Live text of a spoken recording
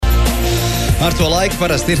Ar to laiku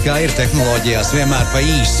parasti ir, kā ir tehnoloģijās, vienmēr pa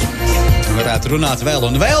īsu. Varētu runāt vēl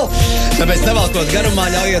un vēl, tāpēc nevalkot garumā,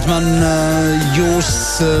 ļaujiet man jūs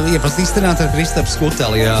iepazīstināt ar Kristapu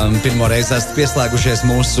Skuteli. Pirmo reizi esat pieslēgušies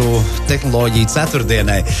mūsu tehnoloģiju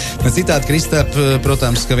ceturtdienai. Bet citādi Kristap,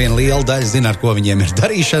 protams, ka viena liela daļa zina, ar ko viņiem ir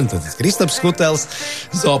darīšana. Tad Kristaps Skutelis,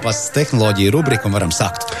 Zoopastas tehnoloģiju rubriku un varam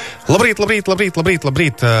sākt.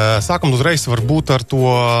 Labrīt. Sākam uzreiz varbūt ar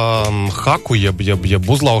to haku, jeb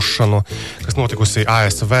uzlaušanu, kas notikusi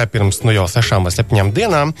ASV pirms jau 6 vai 7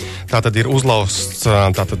 dienām. Tātad ir uzlausts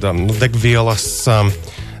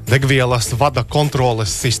degvielas vada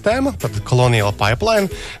kontroles sistēma, tad Colonial Pipeline,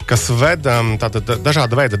 kas ved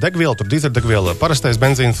dažāda veida degvielu, tur dīzeļdegviela, parastais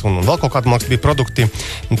benzīns un vēl kaut kāda, man liekas, bija produkti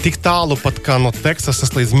tik tālu pat kā no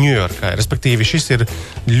Teksasas līdz Ņujorkai. Respektīvi, šis ir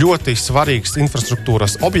ļoti svarīgs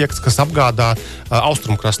infrastruktūras objekts, kas apgādā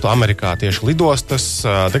austrumkrastu Amerikā tieši lidostas,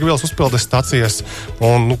 degvielas uzpildes stacijas,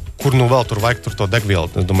 un kur vēl tur vajag to degvielu,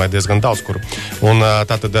 domāju, diezgan daudz kur. Un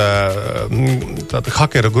tātad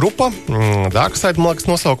hakera grupa, Darkside, man liekas,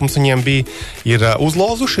 nosaukums viņiem bija, ir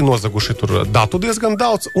uzlauzuši, nozaguši tur datu diezgan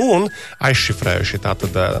daudz un aizšifrējuši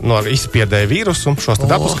izspiedēja vīrusu, šos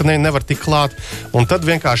datus, ka nevar tik klāt. Un tad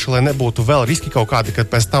vienkārši, lai nebūtu vēl riski kaut kādi,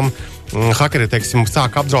 kad pēc tam hakeri, teiksim,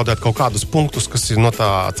 sāk apdraudēt kaut kādus punktus, kas ir no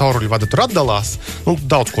tā cauruļu vada tur atdalās,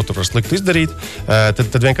 daudz ko tur var slikti izdarīt,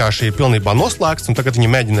 tad vienkārši ir pilnībā noslēgts, un tagad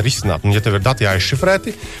viņi mēģina risināt. Un ja tev ir dati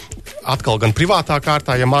aizšifrēti, atkal gan privātā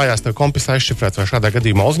kārtā, ja mājās tev kompis aizšifrēts vai šādā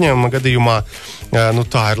gadījumā uzņēmuma gadījumā,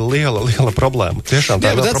 tā ir liela problēma. Tiešām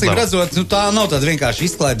tā ir liela problēma. Redzot, tā nav tāda vienkārši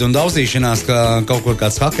izklaide un daudzīšanās, ka kaut kur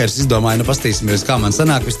kāds hakers izdomāja, pastīsimies, kā man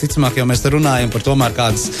sanāk. Visticamāk, jau mēs te runājam par tomēr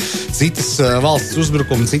kādas citas valsts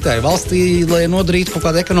uzbrukumu citai valstī, lai nodarītu kaut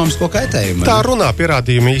kādu ekonomisko kaitējumu. Tā runā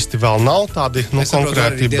pierādījumi īsti vēl nav tādi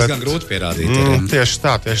konkrēti. Ir diezgan grūti pierādīt. Tieši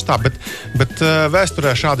tā, bet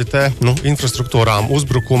vēsturē šādi te infrastruktūrām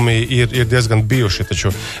uzbrukumi ir diezgan bijuši, taču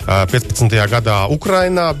 15. gadā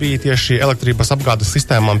Ukrainā bija tieši elektrības apgādes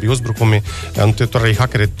sistēmām bija uzbrukumi, tur arī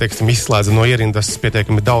hakeri, teiksim, izslēdza no ierindas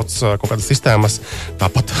pietiekami daudz kaut kādas sistēmas.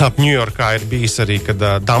 Tāpat ap Ņujorkā ir bijis arī, kad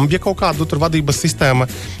Dambja kaut kādu tur vadības sistēma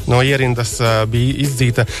no ierindas bija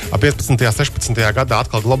izdzīta. 15. 16. gadā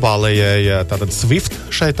atkal globālajai tātad SWIFT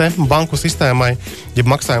šai te banku sistēmai, jeb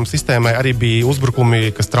maksājumu sistēmai arī bija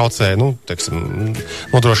uzbrukumi, kas traucē,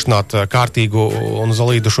 nodrošināt kārtīgu un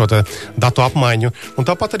solīdu šo te datu apmaiņu. Un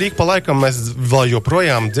tāpat arī pa laikam mēs vēl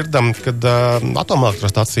joprojām dzirdam, kad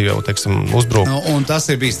atomelektrostacija jau, teiksim, uzbruk. Un tas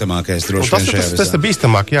ir bīstamākais droši vien šajā visā. Tas ir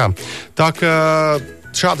bīstamāk, jā. Tā ka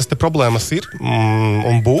šādas te problēmas ir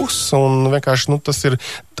un būs, un vienkārši tas ir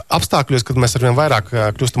apstākļos, kad mēs arvien vairāk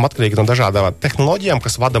kļūstam atkarīgi no dažādām tehnoloģijām,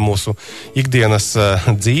 kas vada mūsu ikdienas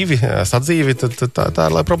dzīvi, sadzīvi, tad tā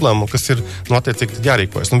ir problēma, kas ir attiecīgi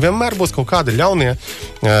jārīkojas. Un vienmēr būs kaut kādi ļaunie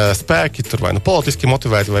spēki, tur vai politiski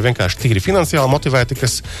motivēti, vai vienkārši tīri finansiāli motivēti,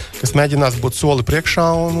 kas mēģinās būt soli priekšā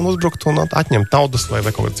un uzbrukt un atņemt naudas vai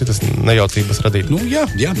kaut kādas citas nejaucības radīt.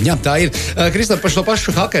 Jā, tā ir. Kristap, par šo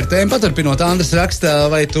pašu hakeru tēmu paturpinot, Andris raksta,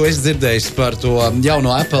 vai tu esi dzirdējis par to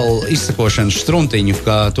jauno Apple izsekošanas štruntiņu,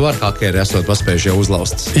 ka tu ar hakeri esot paspējuši jau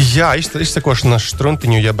uzlaust? Jā, izsekošanas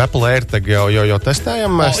štruntiņu, ja Apple AirTag jau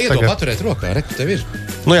testējam. Iedo paturēt rokā, tev ir.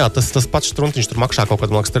 Tas pats štruntiņš tur maksā kaut kad,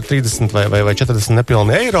 man liekas, 30 vai 40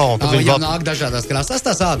 nepilni eiro. Jau nāk dažādās krāsās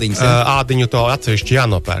tās ādiņas. Ādiņu to atsevišķi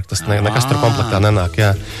jānopērk, tas nekas tur komplektā nenāk,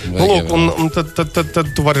 jā.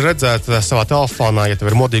 Tad tu vari redzēt savā telefonā, ja tev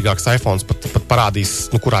ir modīgāks iPhones, pat parādīs,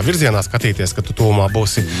 kurā virzienā skatīties, kad tu tūmā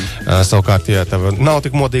būsi. Savukārt, ja tev nav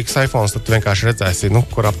tik modīgs iPhones, tad tu vienkārši redzēsi,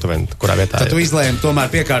 kur aptuveni, kurā vietā. Tad tu izlēmi tomēr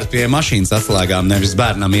piekārt pie mašīnas atslēgām, nevis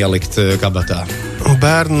bērnam ielikt kabatā.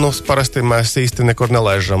 Bērnus parasti mēs īsti nekur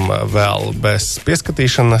nelaižam vēl bez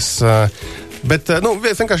pieskatīšanas. Bet,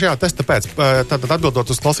 vienkārši testa pēc. Tātad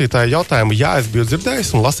atbildot uz klausītāju jautājumu, es biju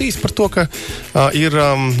dzirdējis un lasījis par to, ka ir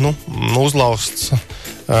uzlausts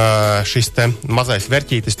šis te mazais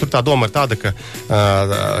verķītis. Tur tā doma ir tāda, ka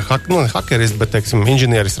hakeris, bet, teiksim,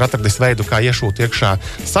 inženieris ir atradis veidu, kā iešūt iekšā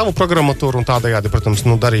savu programmatūru un tādējādi, protams,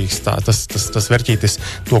 darīs tas verķītis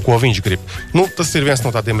to, ko viņš grib. Tas ir viens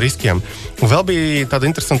no tādiem riskiem. Vēl bija tāda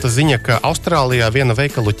interesanta ziņa, ka Austrālijā viena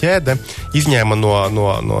veikalu ķēde izņēma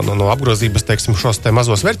no apgrozības, teiksim, šos te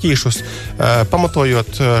mazos verķīšus,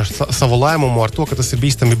 pamatojot savu lēmumu ar to, ka tas ir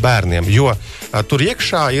bīstami bērniem, jo tur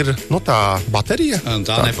iekšā ir, tā baterija,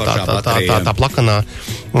 tā plakanā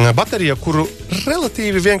baterija, kuru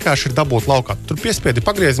relatīvi vienkārši ir dabūt laukā. Tur piespiedi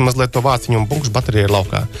pagriezi mazliet to vāciņu un punkšs baterija ir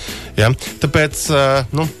laukā. Ja? Tāpēc,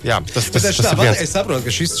 tas ir viens. Es saprotu,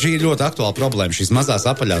 ka šī ir ļoti aktuāla problēma. Šīs mazās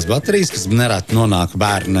apaļās baterijas, kas nereti nonāk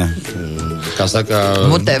bērni, kā saka,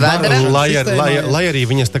 mutē vēderā. Lai arī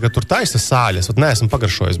viņas tagad tur taisa sāļas, neesmu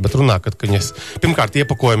pagaršojis, bet runā, ka viņas, pirmkārt,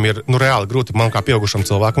 iepakojumi ir, reāli grūti, man kā pieaugušam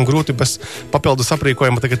cilvēkam grūti bez papildus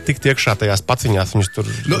aprīkojuma tagad tikt iekšā tajās paciņās, viņas tur.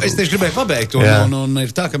 Es tieši gribēju pabeigt, un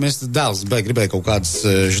ir tā, ka mēs dēls gribēja kaut kādas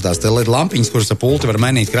šitās te LED lampiņas, kuras ap pulti var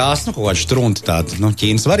mainīt krāsu, kaut kāds štrunti tāda,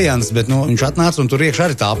 Ķīnas variants, bet, viņš atnāca un tur iekšā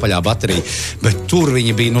arī tā apaļā baterija, bet tur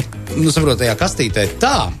viņi bija, saprot, tajā kastītē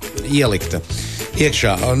tā ielikta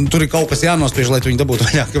iekšā. Tur ir kaut kas jānospiež, lai viņi dabūtu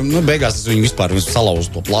vaļā. Beigās viņi vispār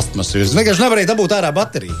salauza to plastmasu. Es vienkārši nevarēju dabūt ārā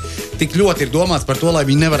bateriju. Tik ļoti ir domāts par to, lai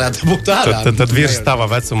viņi nevarētu dabūt ārā. Tad virs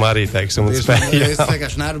tava vecuma arī, teiksim, un spēja. Es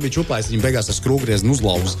vienkārši nervu biju čupājis, viņi beigās ar skrūgriezni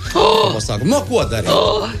uzlauza. Ko darīt?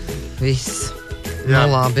 Viss. Jā.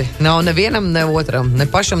 Labi. Nav nevienam, ne otram, ne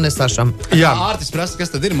pašam, ne Sašam. Jā. Ārtis prasa,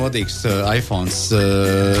 kas tad ir modīgs iPhones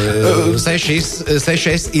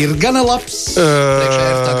 6S ir gana labs.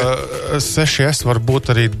 6S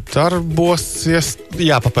varbūt arī darbosies.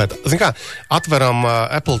 Jāpapēt. Zin kā, atveram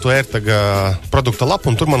Apple to AirTag produkta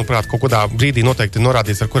lapu, un tur, manuprāt, kaut kādā brīdī noteikti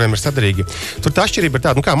norādīts, ar kuriem ir sadarīgi. Tur tā atšķirība ir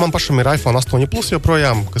tāda, man pašam ir iPhone 8 Plus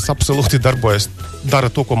joprojām, kas absolūti darbojas,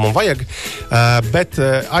 dara to, ko man vajag, bet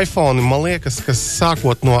iPhone, man liekas, kas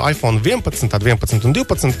sākot no iPhone 11, tad 11 un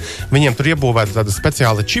 12, viņiem tur iebūvēta tāda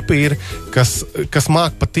speciāla čipi ir, kas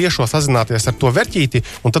māk patiešo sazināties ar to verķīti,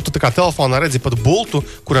 un tad tu tā kā telefonā redzi pat bultu,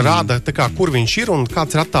 kura rāda, tā kā, kur viņš ir un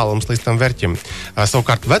kāds ir attālums līdz tam verķim.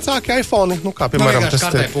 Savukārt vecāki iPhone, kā piemēram tas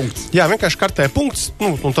punkts. Jā, vienkārši kartē punkts,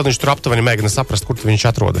 un tad viņš tur aptuveni mēģina saprast, kur viņš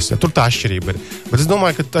atrodas. Ja, tur tā atšķirība ir. Bet es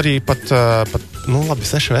domāju, ka arī pat labi,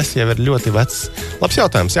 6S jau ir ļoti vecs. Labs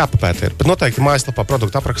jautājums, jāpapēta ir. Bet noteikti mājaslapā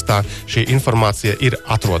produkta aprakstā šī informācija ir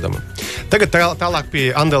atrodama. Tagad tālāk pie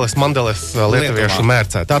Andeles Mandeles lietuviešu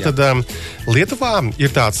mērcē. Tātad Lietuvā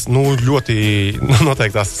ir tāds, ļoti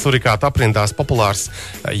noteiktās surikāta aprindās populārs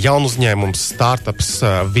jaunu uzņēmums startups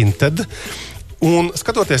Vinted. Un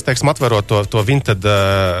skatoties, teiksim, atverot to Vinted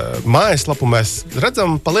mājaslapu, mēs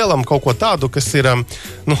redzam pa lielam kaut ko tādu, kas ir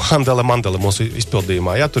Andele Mandele mūsu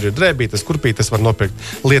izpildījumā. Ja? Tur ir drēbītes, kurpītes var nopirkt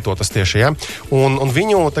lietotas tieši. Ja? Un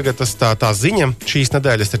viņu tagad tā ziņa šīs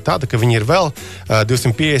nedēļas ir tāda, ka viņi ir vēl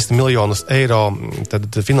 250 miljonus eiro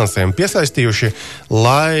finansējumu piesaistījuši,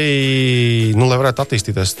 lai varētu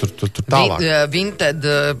attīstīties tur tālāk. Vinted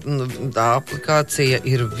tā aplikācija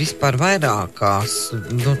ir vispār vairākās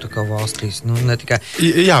tā kā valstīs, ne tikai.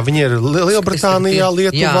 Jā, viņi ir Lielbritānijā,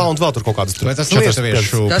 Lietuvā un vēl tur kaut kādas. Vai tas ir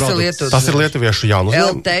lietuviešu produkts? Tas ir lietuviešu jaunu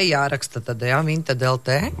uzņēmumu. LT jāraksta tad, Vinted LT.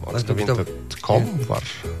 Vinted.com var.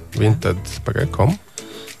 Vinted.com.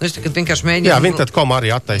 Es tagad vienkārši mēģinu. Jā, Vinted.com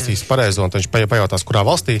arī attaisīs pareizo, un viņš pajautās, kurā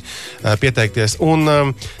valstī pieteikties.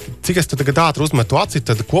 Un cik es tagad ātri uzmetu aci,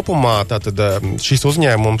 tad kopumā šis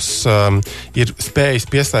uzņēmums ir spējis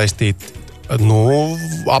piesaistīt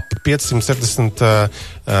ap 570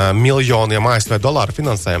 miljoniem ASV dolāru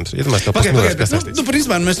finansējums. Iedomājies, to pasmilēs piesaistīt.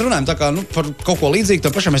 Principā mēs runājam tā kā par kaut ko līdzīgu,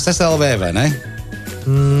 tam pašam SLV, vai ne?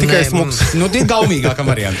 Tikai smūgs. Tie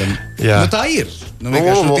gaumīgākam variantam. Tā ir.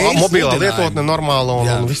 Mobilā lietotne normāla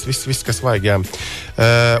un viss, kas vajag, jā.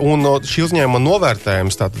 Un šī uzņēmuma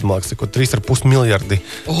novērtējums, tātad, man liekas, 3,5 miljardi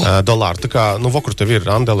dolāru. Tā kā, vokur tev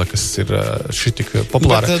ir Andele, kas ir šitik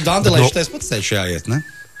populāra. Bet Andele šitais pats ceļš jāiet, ne?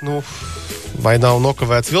 Vai nav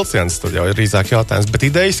nokavēts vilciens, tad jau ir drīzāk jautājums. Bet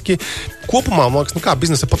ideiski, kopumā, man liekas, kā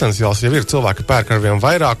biznesa potenciāls jau ir, cilvēki pērk arvien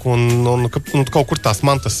vairāk un kaut kur tās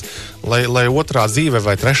mantas, lai otrā dzīve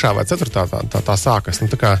vai trešā vai ceturtā tā sākas.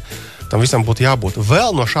 Tā kā tam visam būtu jābūt.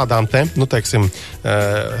 Vēl no šādām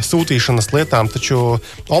sūtīšanas lietām, taču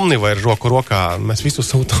Omniva ir roku rokā. Mēs visu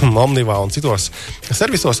sūtām Omnivā un citos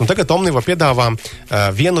servisos, un tagad Omniva piedāvā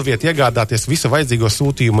vienu vietu iegādāties visu vajadzīgo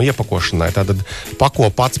sūtījumu iepakošanai. Tātad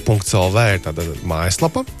pakopats.lv ir tāda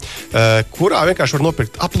mājaslapa, kurā vienkārši var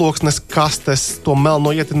nopirkt aploksnes, kastes, to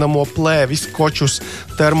melno ietinamo plēvi, skočus,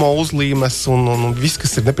 termo uzlīmes un viss,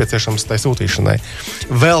 kas ir nepieciešams tai sūtīšanai.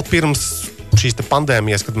 Vēl pirms šīs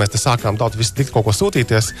pandēmijas, kad mēs sākām daudz visu kaut ko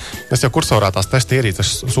sūtīties, mēs jau kursorā tās testa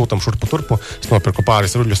ierīces sūtam šurpu turpu. Es nopirku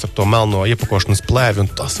pāris ruļus ar to melno iepakošanas plēvi, un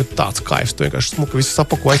tas ir tāds kaifs. Tu vienkārši smuku visu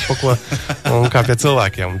sapako, aizpako, un kā pie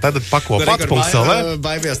cilvēkiem. Un tad pako pats.lv.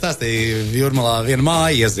 Baigās stāstīja Jūrmalā viena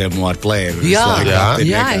māja ieziemo ar plēvi. Jā.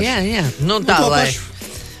 Tā, lai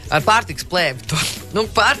ar pārtiks plēvi to.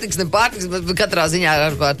 Pārtiks, bet katrā ziņā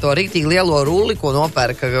ar to rītīgi lielo rulli, ko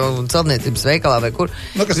nopērka celtniecības veikalā vai kur.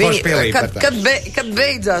 Kad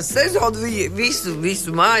beidzās sezonu,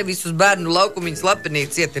 visu māju, visus bērnu laukumiņus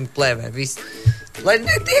lapenītes ietin plēvē. Lai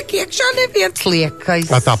netiek iekšā neviens liekais.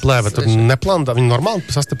 Tā plēve tur neplandā, viņi normāli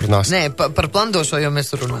sastiprinās? Nē, par plandošo jau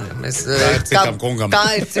mēs runājam. Tā ir citam kungam. Tā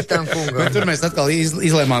ir citam kungam. Tur mēs atkal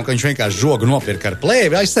izlēmām, ka viņš vienkārši žogu nopirka ar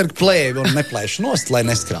plēvi, aizsarg plēvi un neplēš nost, lai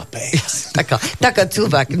neskrāpējas. Tā kā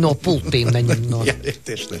cilvēki no pultīm neņem no. Jā,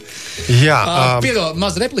 tieši tā. Jā. Piedod,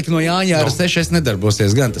 maz replika no Jāņa ar 6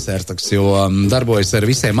 nedarbosies gan tas ērtaks, jo darbojas ar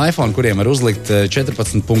visiem iPhone, kuriem var uzlikt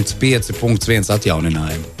 14.5.1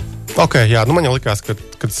 atjauninājumu. Ok, jā, man jau likās, ka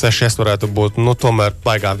 6S varētu būt, tomēr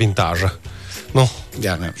baigā vintāža.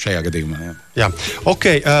 Jā, šajā gadījumā, jā. Jā. Ok,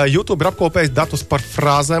 YouTube ir apkopējis datus par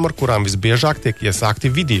frāzēm, ar kurām visbiežāk tiek iesākti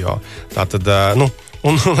video. Tātad,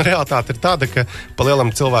 un realitāte ir tāda, ka pa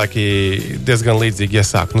lielam cilvēki diezgan līdzīgi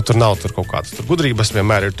iesāk. Tur nav kaut kādas gudrības,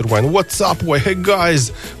 vienmēr ir tur vai what's up, vai hey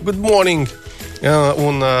guys, good morning.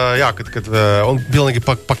 Un pilnīgi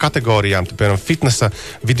pa kategorijām, piemēram, fitnesa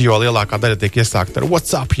video lielākā daļa tiek iesākta ar what's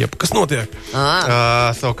up, jeb kas notiek.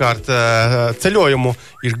 Savukārt ceļojumu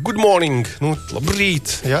ir good morning,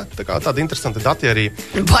 labrīt, ja? Tādi interesanti dati arī.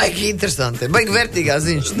 Baigi interesanti, baigi vērtīgā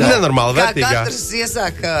ziņš. Nenormāli vērtīgā. Kā katrs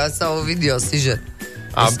iesāk savu video sižetu.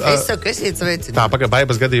 Es saku, esiet sveicināti. Tā,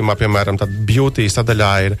 Baibas gadījumā, piemēram, tad beauty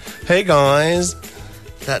sadaļā ir hey guys.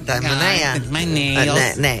 Tā ir manējā.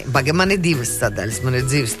 Nē, man ir 2 sadaļas. Man ir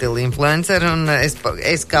dzīves stila influencer un es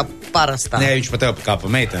kā parastā. Nē, viņš pa tev kā pa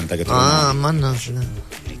meitēm tagad. Man nav.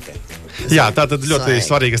 Jā, tā tad ļoti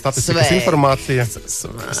svarīga statistikas informācija.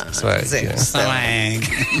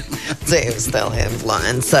 Dzīves stila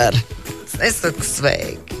influencer. Es saku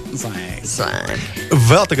sveiki.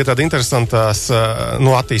 Vēl tagad tāda interesantās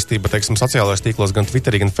attīstība, teiksim, sociālajos tīklos, gan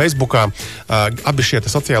Twitterī, gan Facebookā. Abi šie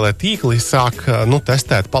sociālajie tīkli sāk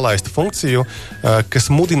testēt palaistu funkciju, kas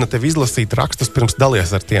mudina tevi izlasīt rakstus pirms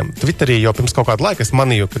dalies ar tiem. Twitterī jau pirms kaut kāda laika es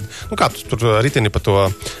manīju, ka tu tur ritini pa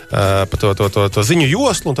to ziņu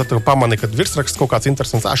joslu, un tad pamani, kad virsraksts kaut kāds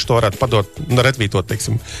interesants, to varētu padot, retvītot,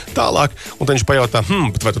 teiksim, tālāk. Un tad viņš pajautā,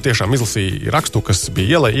 bet vai tu tiešām izlasīji rakstu, kas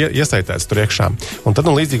bija iesaitēts tur iekšā. Un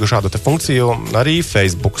tad līdzīgi šādu te funkciju arī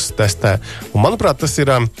Facebooks testē. Un, manuprāt, tas ir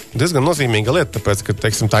diezgan nozīmīga lieta, tāpēc, ka,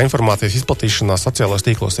 teiksim, tā informācijas izplatīšanās sociālajos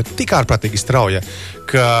tīklos ir tik ārprātīgi strauja,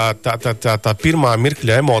 ka tā pirmā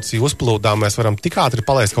mirkļa emociju uzplūdā mēs varam tik ātri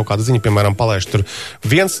palaist kaut kādu ziņu, piemēram, palaist tur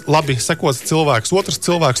viens labi sekots cilvēks, otrs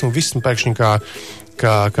cilvēks, un viss pēkšņi kā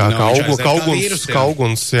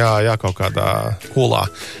auguns, jā, kaut kādā kulā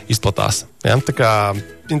izplatās. Ja? Tā kā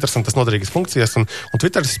interesantas noderīgas funkcijas, un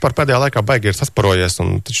Twitteris vispār pēdējā laikā baigi ir sasparojies,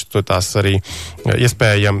 un taču tās arī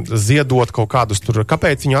iespēja ziedot kaut kādus tur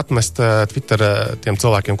kāpēciņu atmest Twitter tiem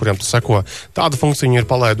cilvēkiem, kuriem tu seko. Tādu funkciju ir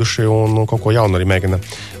palaiduši un kaut ko jaunu arī mēģina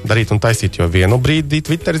darīt un taisīt, jo vienu brīdi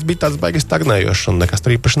Twitteris bija tāds baigi stagnējošs un nekas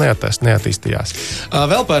tur īpaši neattīstījās.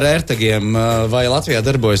 Vēl par ērtagiem, vai Latvijā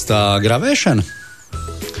darbojas tā gravēšana?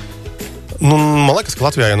 Man liekas, ka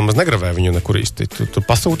Latvijā jau nemaz negravē viņu nekur īsti. Tu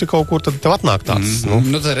pasūti kaut kur, tad tev atnāk tāds.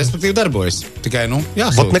 Tā respektīvi darbojas. Tikai,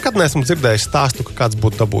 jāsūt. Vat nekad neesmu dzirdējis stāstu, ka kāds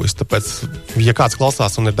būtu dabūjis. Tāpēc, ja kāds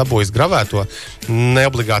klausās un ir dabūjis gravēto,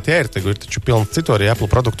 neobligāti ērtegu, ir taču pilni citu arī Apple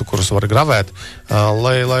produktu, kurus var gravēt,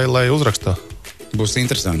 lai uzraksta. Būs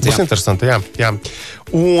interesanti. Būs interesanti, jā.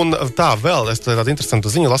 Un tā vēl, es tādu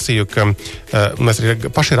interesantu ziņu lasīju, ka mēs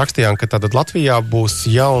arī paši rakstījām, ka tātad Latvijā būs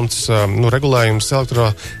jauns regulējums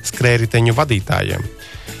elektroskrējriteņu vadītājiem.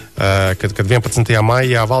 Kad 11.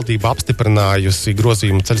 maijā valdība apstiprinājusi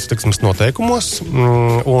grozījumu ceļu satiksmes noteikumos,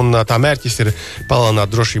 un tā mērķis ir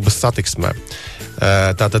palielināt drošības satiksmē.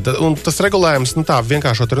 Un tas regulējums, tā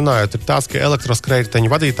vienkāršot runājot, ir tāds, ka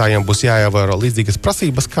elektroskrējriteņu vadītājiem būs jāievēro līdzīgas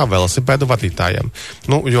prasības kā velosipēdu vadītājiem.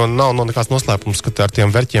 Jo nav nekāds noslēpums, ka ar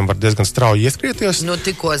tiem verķiem var diezgan strauji ieskrieties.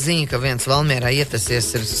 Tikko ziņa, ka viens Valmierā ietasies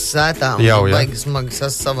ir sētā un baigi smagi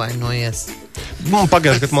savainojies.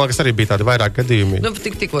 Pagājušajā gadā, man liekas, arī bija tādi vairāk gadījumi.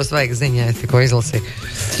 Tikko svaiga ziņā, tikko izlasīju.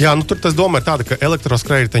 Jā, tur tas doma ir tāda, ka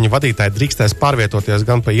elektroskrējriteņu vadītāji drīkstēs pārvietoties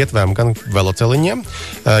gan pa ietvēm, gan veloceliņiem,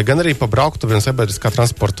 gan arī pa brauktuvi un sabiedriskā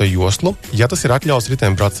transporta joslu, ja tas ir atļauts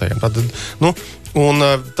riteņbraucējiem.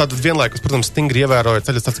 Tad vienlaikus, protams, stingri ievērojot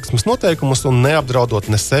ceļa satiksmes noteikumus un neapdraudot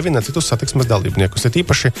ne sevi, ne citus satiksmes dalībniekus. Ir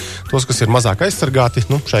īpaši tos, kas ir mazāk aizsargāti,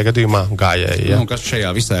 šajā gadījumā gājēji. Ja. Kas šajā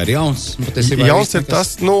visā ir jauns? Jauns ir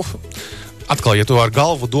tas, atkal, ja tu ar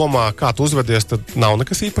galvu domā, kā tu uzvedies, tad nav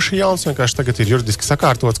nekas īpaši jauns. Vienkārši tagad ir juridiski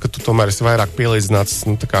sakārtots, ka tu tomēr esi vairāk pielīdzināts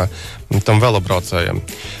tam velobraucējiem.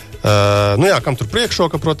 Kam tur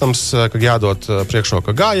priekšroka, protams, ka jādod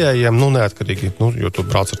priekšroka gājējiem, neatkarīgi, jo tu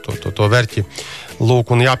brauc ar to verķi.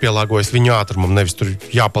 Lūk, un jāpielāgojas viņu ātrumam, nevis tur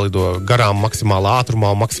jāpalido garām maksimālā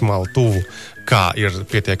ātrumā un maksimāli tuvu kā ir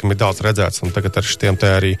pietiekami daudz redzēts, un tagad ar šitiem te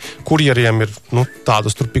arī kurjeriem ir,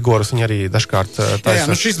 tādus tur pigorus viņi arī dažkārt taisa.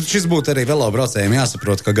 Jā, šis būtu arī velobraucējiem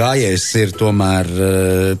jāsaprot, ka gājējs ir tomēr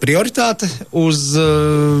prioritāte uz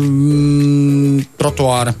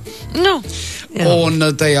trotuāra. Jā. Un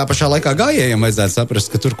tajā pašā laikā gājējiem vajadzētu saprast,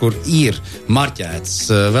 ka tur, kur ir marķēts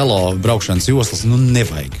velo braukšanas joslas,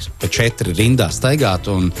 nevajag pa 4 rindā staigāt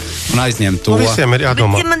un aizņemt to. Visiem ir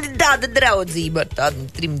jādomā. Bet man ir tāda draudzība ar tādiem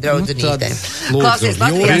 3 draudzenītēm. Klausies,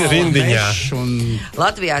 Rindiņā.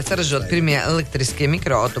 Latvijā ir saražot pirmie elektriskie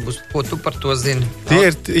mikroautobusi. Ko tu par to zini?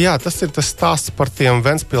 Tas ir tas stāsts par tiem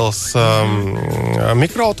Ventspils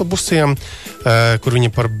mikroautobusiem, kur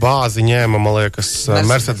viņi par bāzi ņēma, man liekas,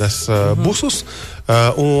 Mercedes busus.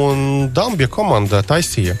 Un Dambja komanda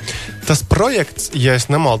taisīja. Tas projekts, ja es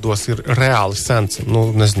nemaldos, ir reāli sens.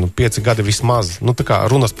 5 gadi vismaz. Tā kā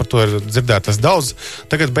runas par to ir dzirdētas daudz.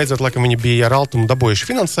 Tagad beidzot, laikam, viņi bija ar Altumu dabūjuši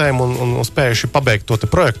finansējumu un spējuši pabeigt to te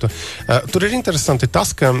projektu. Tur ir interesanti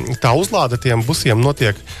tas, ka tā uzlāde tiem busiem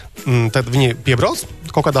notiek, tad viņi piebrauc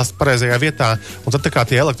kaut kādās pareizajā vietā, un tad tā kā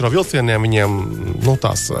tie elektrovilcieniem viņiem,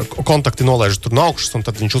 tās kontakti nolaižas tur no augšas, un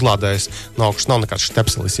tad viņš uzlādējas no augšas. Nav nekāds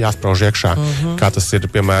štepselis jāsprauž iekšā, kā tas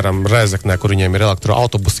ir, piemēram, Rēzeknē, kur viņiem ir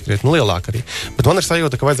elektroautobusi krietni lielāk arī. Bet man ir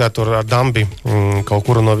sajūta, ka vajadzētu ar Dambi kaut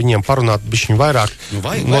kuru no viņiem parunāt bišķiņ vairāk,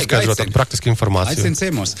 noskaidrot tādu praktisku informāciju. Aicinu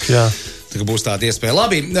ciemos. Jā. Tā būs tāda iespēja.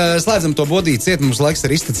 Labi, slēdzam to bodīt ciet, mums laiks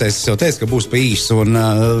ir iztecējis, es jau teicu, ka būs pa īsu, un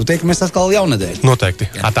tiekamies atkal jaunadēļ. Noteikti.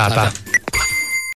 Jā, tā.